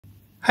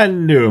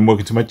Hello and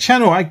welcome to my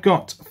channel. I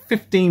got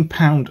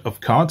 £15 of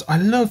cards. I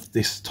love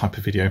this type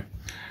of video.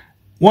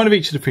 One of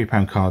each of the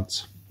 £3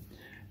 cards.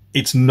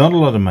 It's not a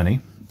lot of money,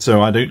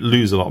 so I don't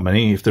lose a lot of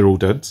money if they're all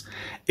duds.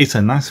 It's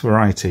a nice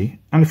variety,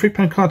 and the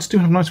 £3 cards do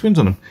have nice wins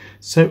on them.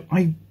 So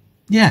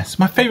it's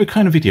my favourite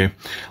kind of video.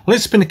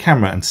 Let's spin the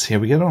camera and see how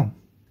we get on.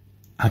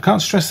 I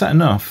can't stress that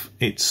enough.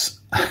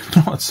 It's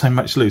not so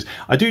much to lose.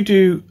 I do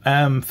 £30,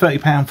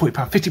 £40,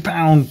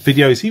 £50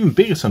 videos, even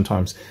bigger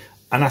sometimes.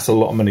 And that's a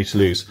lot of money to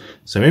lose.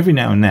 So every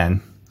now and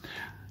then,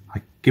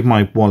 I give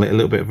my wallet a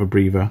little bit of a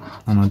breather,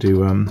 and I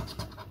do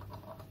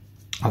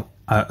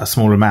a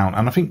small amount.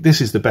 And I think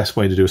this is the best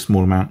way to do a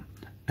small amount.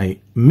 A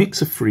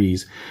mix of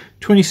threes,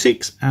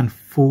 26 and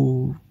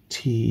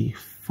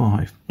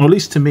 45. Or at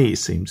least to me, it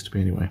seems to be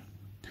anyway.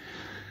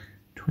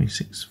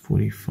 26,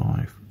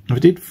 45. If I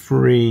did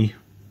three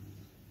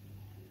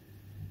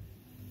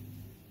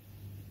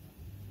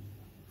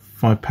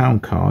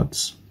 £5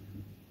 cards,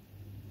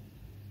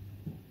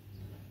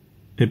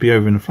 it'd be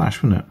over in a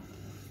flash, wouldn't it?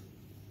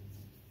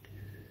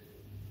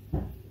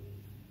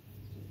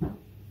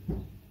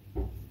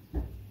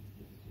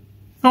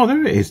 Oh,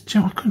 there it is.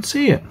 I couldn't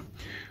see it.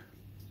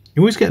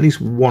 You always get at least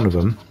one of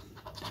them.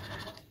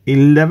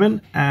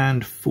 11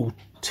 and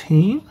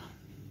 14.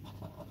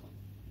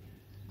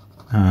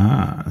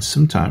 Ah,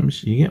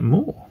 sometimes you get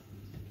more.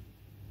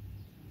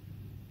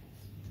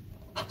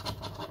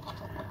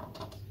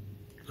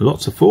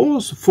 Lots of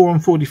fours. 4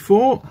 and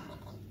 44.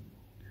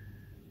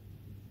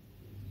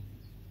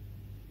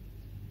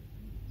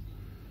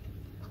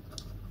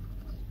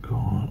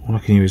 All I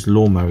can hear is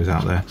lawnmowers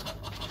out there.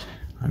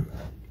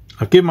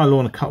 I've given my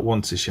lawn a cut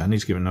once this year. I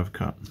need to give it another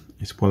cut.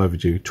 It's well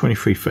overdue.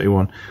 23,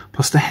 31.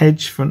 Plus the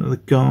hedge front of the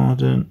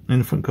garden, in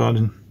the front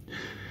garden.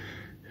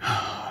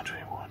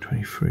 21,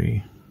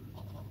 23.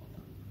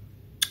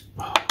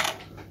 Oh,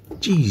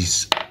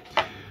 jeez.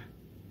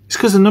 It's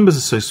because the numbers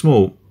are so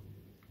small.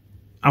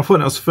 I thought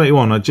that was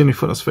 31. I genuinely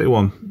thought that was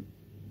 31.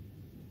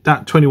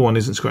 That 21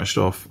 isn't scratched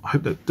off. I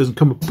hope that doesn't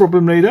come a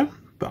problem later.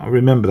 But I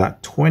remember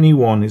that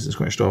 21 isn't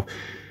scratched off.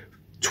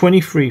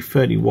 23,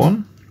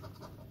 31.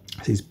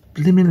 These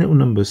blimmin' little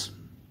numbers.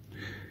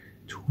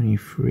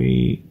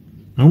 23.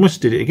 I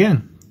almost did it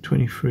again.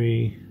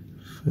 23,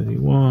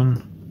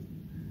 31.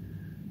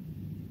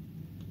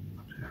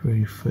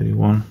 23,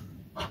 31.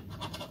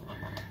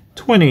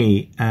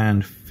 20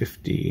 and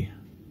 50.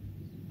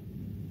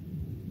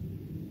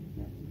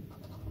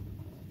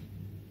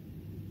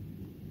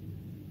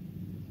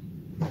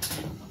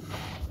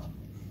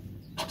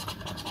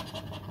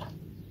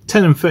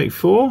 $10 and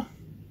 34.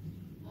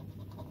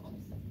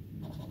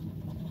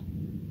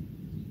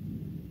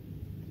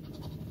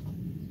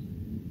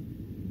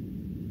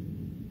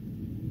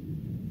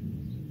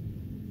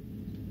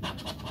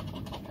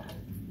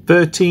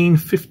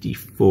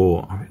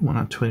 $13.54. I really want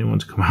that 21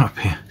 to come out up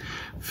here.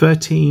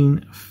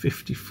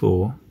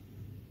 $13.54.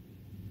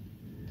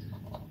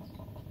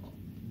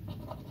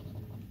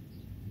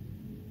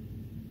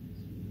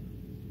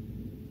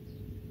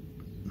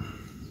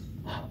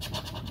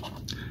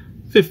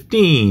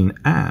 $15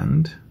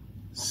 and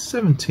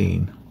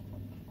 17.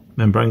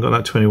 Remember, I ain't got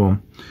that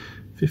 21.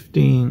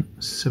 15,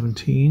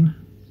 17.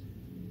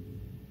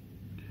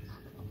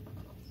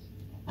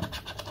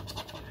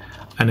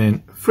 And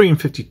then 3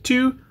 and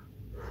 52.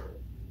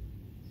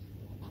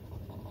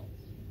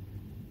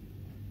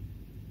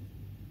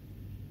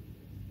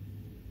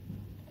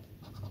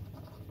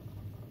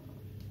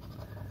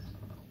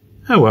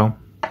 Oh well.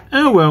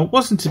 Oh well,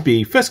 wasn't to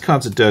be. First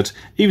card's a dud.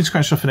 Even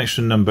scratched off an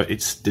extra number,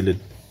 it's still a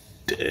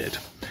dud.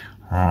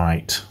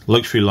 Right,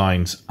 luxury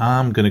lines.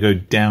 I'm going to go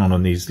down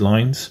on these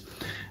lines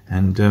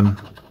and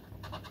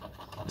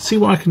see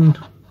what I can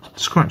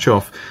scratch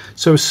off.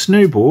 So a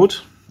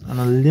snowboard and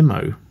a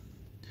limo.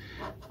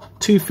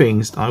 Two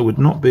things that I would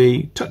not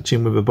be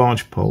touching with a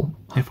barge pole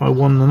if I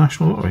won the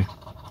National Lottery.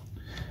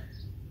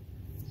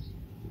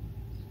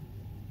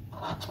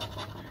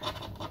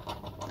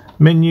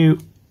 Menu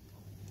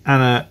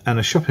and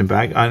a shopping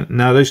bag.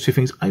 Now those two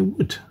things I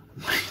would.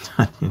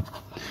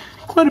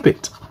 Quite a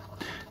bit.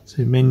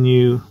 So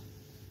menu,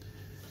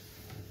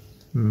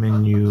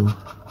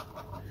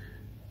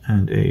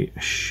 and a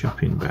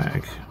shopping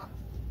bag.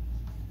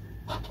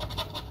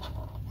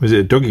 Was it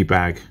a doggy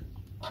bag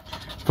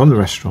from the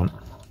restaurant?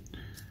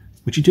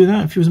 Would you do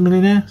that if you was a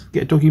millionaire?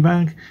 Get a doggy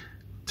bag,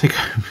 take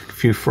home a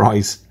few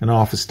fries and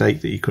half a steak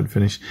that you couldn't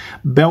finish.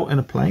 Belt and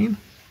a plane?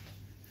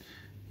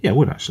 Yeah, I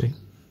would actually.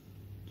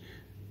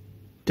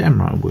 Damn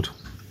right I would.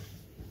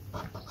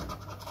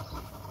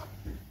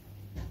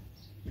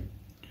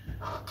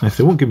 And if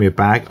they won't give me a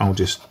bag, I'll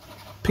just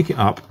pick it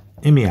up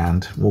in my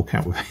hand, walk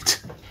out with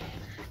it.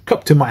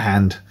 Cupped in my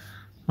hand.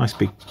 Nice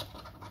big.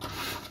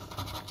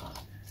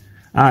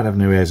 I'd have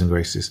no airs and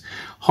graces.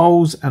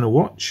 Holes and a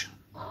watch.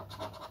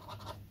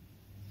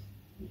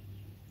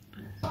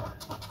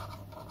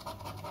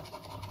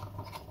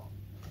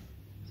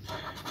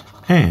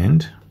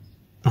 And,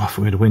 oh, I thought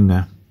we had a win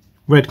there.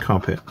 Red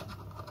carpet.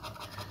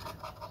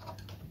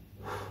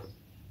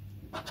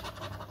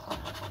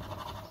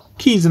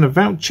 Keys and a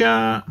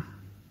voucher.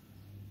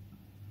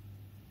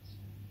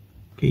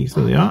 keys,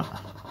 there they are.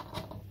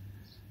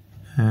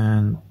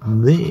 And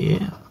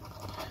there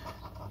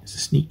is a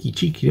sneaky,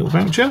 cheeky little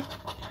voucher.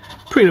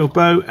 Pretty little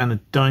bow and a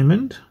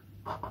diamond.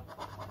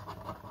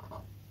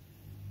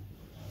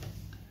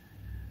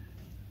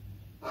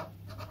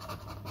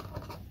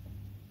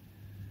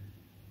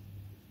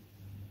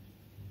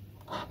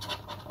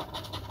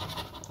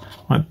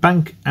 Right,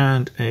 bank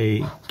and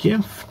a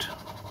gift.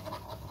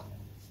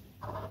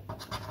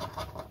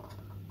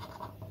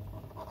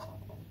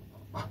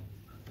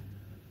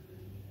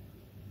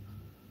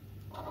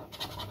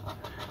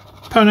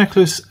 Pearl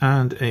necklace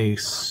and a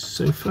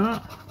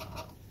sofa.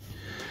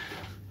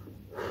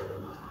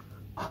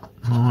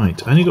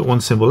 Right, I only got one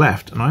symbol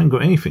left and I haven't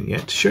got anything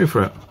yet to show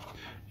for it.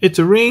 It's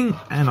a ring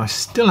and I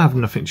still have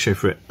nothing to show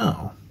for it.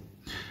 Oh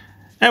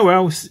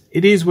well,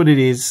 it is what it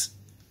is.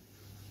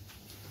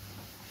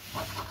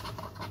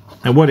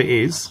 And what it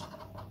is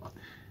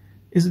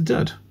a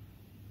dud.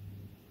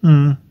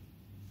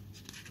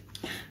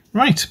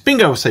 Right,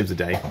 bingo will save the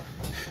day.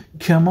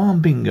 Come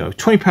on, bingo.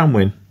 £20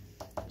 win.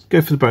 Let's go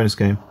for the bonus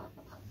game.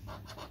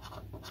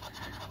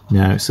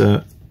 No, it's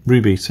a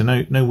ruby, so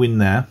no win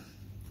there.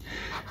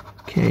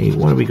 Okay,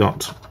 what have we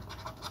got?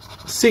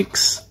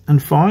 6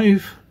 and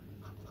 5.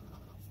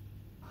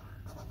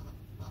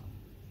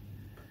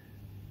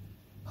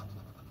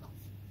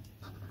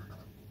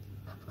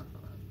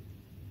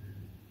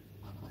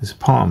 There's a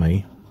part of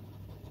me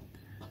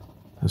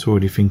that's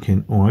already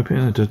thinking, oh, I put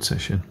in a dud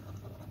session.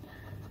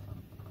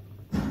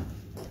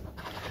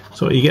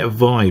 So you get a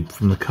vibe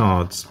from the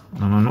cards,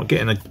 and I'm not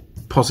getting a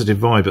positive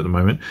vibe at the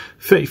moment.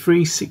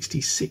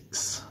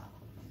 33.66.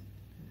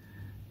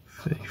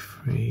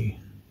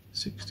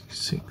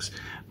 33.66.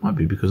 Might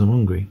be because I'm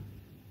hungry.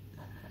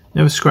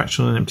 Never scratched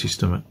on an empty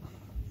stomach.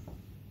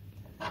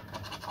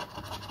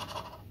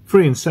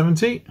 3 and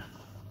 70.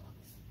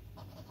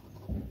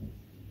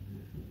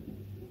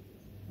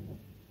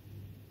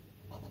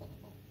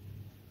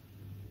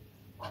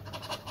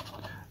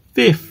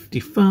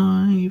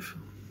 55.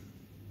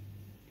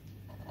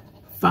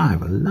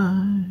 5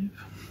 alive.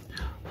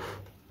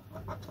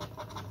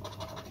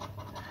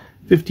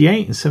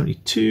 58 and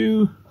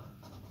 72.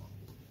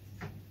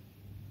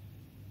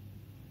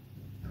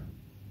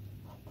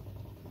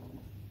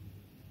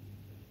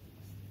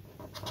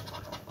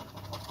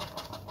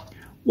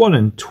 1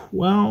 and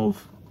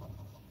 12.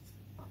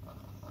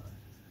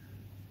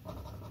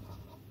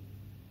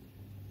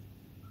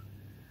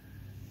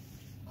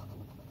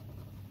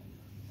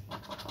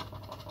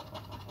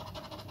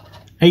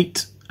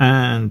 8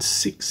 and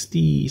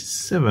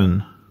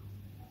 67.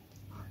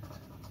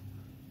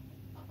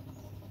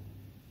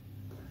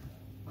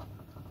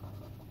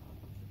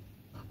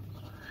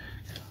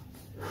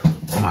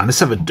 Oh man, let's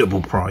have a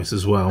double prize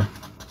as well.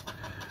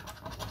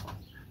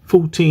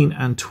 14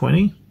 and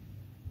 20.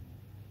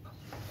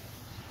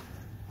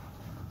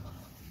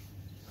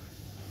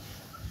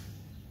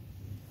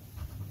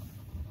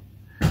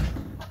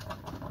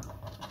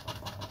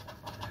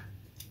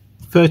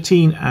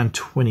 13 and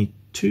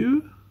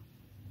 22.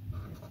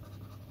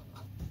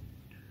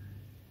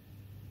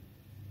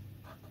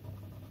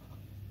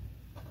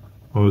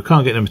 Well, we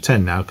can't get number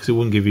 10 now because it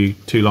wouldn't give you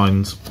 2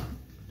 lines.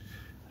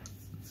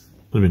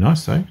 Would have been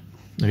nice though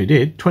if it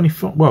did.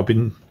 24. Well,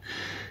 been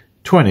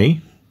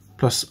 20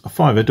 plus a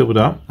fiver doubled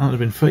up. That would have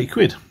been 30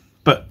 quid.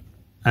 But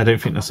I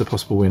don't think that's a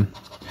possible win.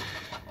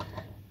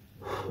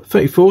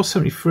 34,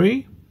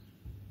 73.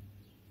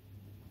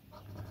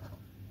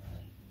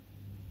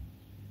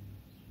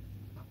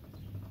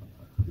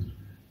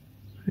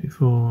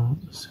 34,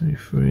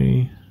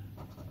 73.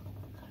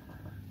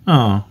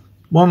 Ah,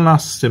 one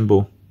last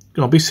symbol.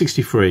 Gotta be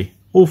 63.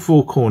 All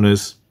 4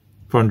 corners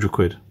for 100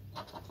 quid.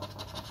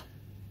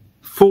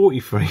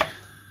 43.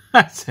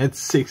 I said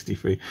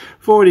 63.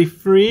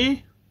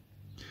 43.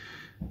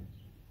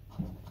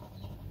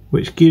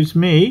 Which gives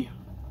me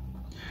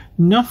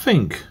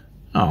nothing.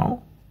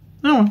 Oh.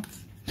 Oh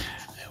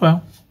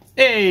well.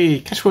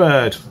 Hey, catch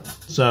word.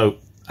 So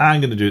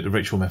I'm going to do it the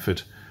ritual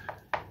method.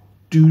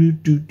 You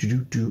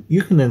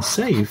can then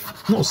save.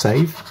 Not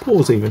save.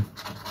 Pause even.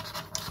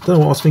 Don't know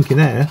what I was thinking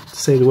there to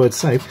say the word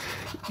save.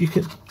 You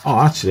can. Oh,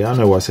 actually, I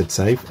know why I said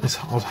save. I was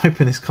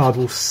hoping this card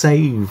will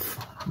save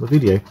the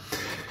video.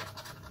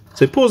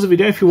 So pause the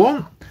video if you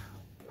want.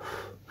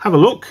 Have a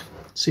look.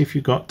 See if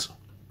you got,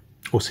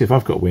 or see if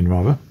I've got a win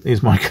rather.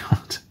 Here's my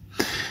card.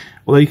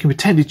 Although you can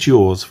pretend it's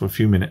yours for a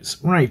few minutes.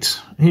 Right,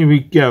 here we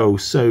go.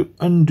 So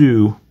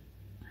undo.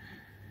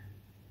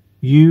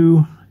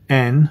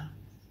 UN.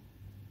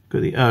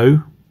 Got the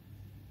O.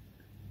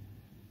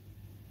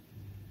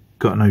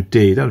 Got an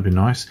OD. That would be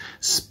nice.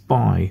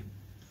 Spy.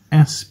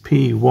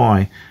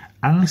 SPY.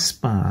 I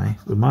spy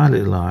with my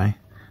little eye.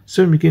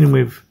 So I'm beginning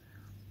with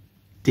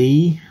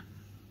D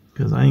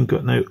because I ain't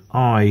got no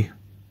I.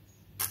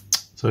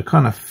 So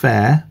kind of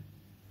fair.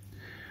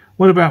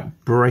 What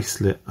about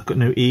bracelet? I've got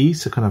no E,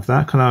 so kind of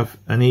that. Kind of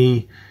an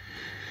E.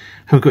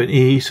 Haven't got an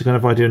E, so kind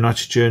of ideal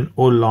nitrogen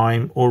or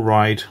lime or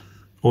ride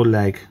or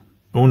leg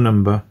or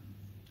number.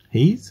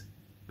 He's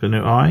got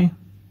no I.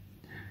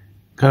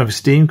 Kind of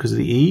esteem because of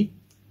the E.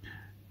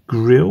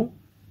 Grill.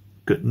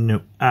 Got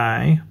no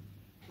I.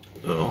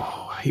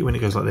 Oh, I hate when it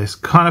goes like this.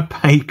 Kind of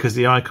paid because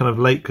the I, kind of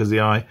late because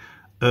the I.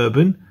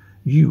 Urban.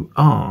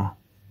 U-R-B-A-N.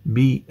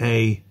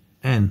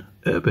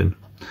 Urban.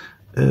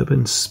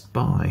 Urban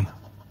Spy.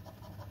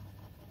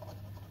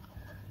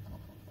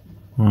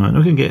 Alright, I'm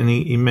not going to get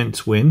any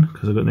immense win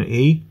because I've got no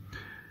E.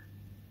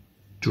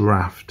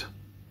 Draft.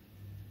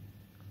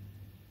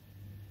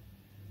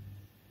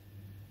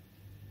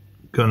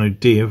 Got no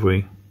D, have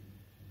we?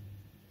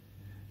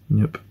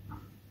 Nope.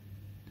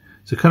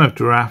 So kind of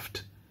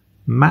draft.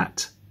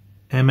 Matt.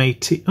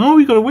 M-A-T. Oh,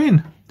 we got a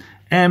win.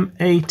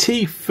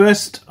 M-A-T.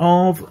 First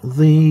of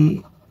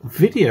the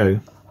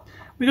video.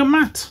 We got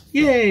Matt.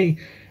 Yay.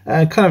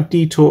 Kind of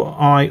detour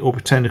I or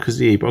pretender because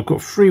the E. But I've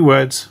got 3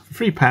 words.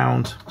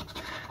 £3.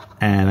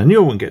 And I knew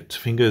I wouldn't get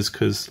fingers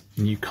because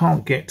you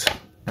can't get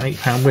an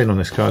 £8 win on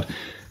this card.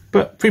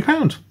 But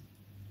 £3.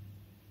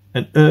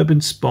 An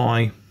urban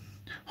spy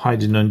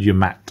hiding under your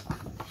mat.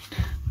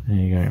 There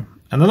you go.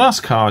 And the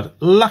last card,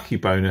 lucky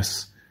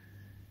bonus.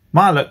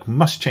 My luck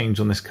must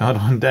change on this card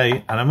one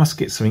day, and I must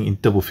get something in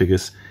double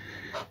figures.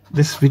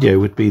 This video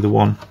would be the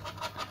one.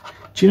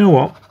 Do you know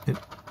what?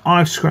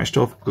 I've scratched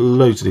off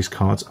loads of these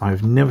cards.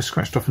 I've never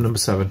scratched off a number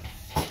 7.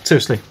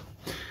 Seriously.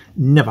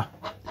 Never.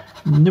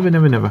 Never,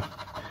 never, never.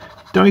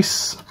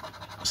 Dice,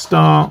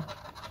 star,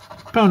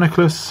 pearl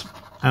necklace,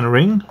 and a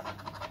ring.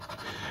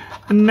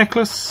 A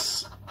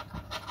necklace,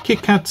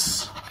 Kit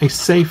Kats, a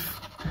safe,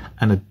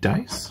 and a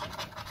dice.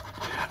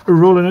 A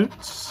roller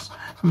notes,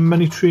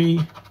 money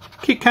tree,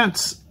 Kit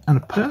Kats, and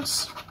a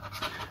purse.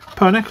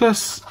 Pearl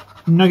necklace,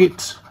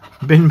 nugget,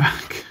 bin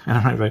bag, and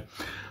a rainbow.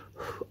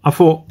 I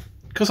thought,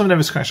 because I've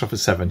never scratched off a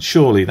 7,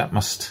 surely they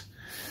must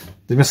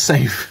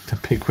save the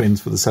big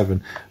wins for the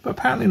 7. But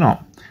apparently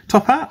not.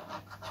 Top hat.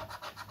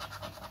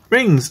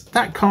 Rings.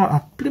 That card.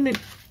 Oh, blooming.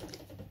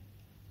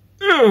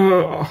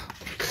 Ugh.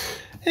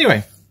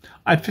 Anyway,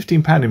 I had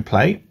 £15 in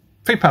play.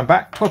 £3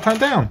 back, £12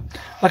 down.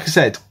 Like I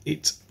said,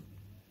 it's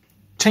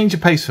change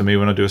of pace for me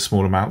when I do a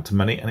small amount of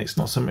money, and it's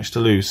not so much to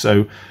lose.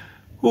 So,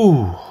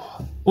 ooh,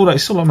 although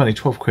it's still a lot of money,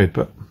 12 quid,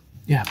 but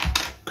yeah,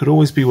 could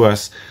always be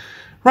worse.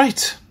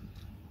 Right,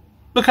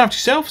 look after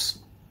yourselves,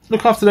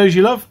 look after those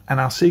you love,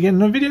 and I'll see you again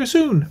in a video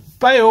soon.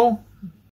 Bye all.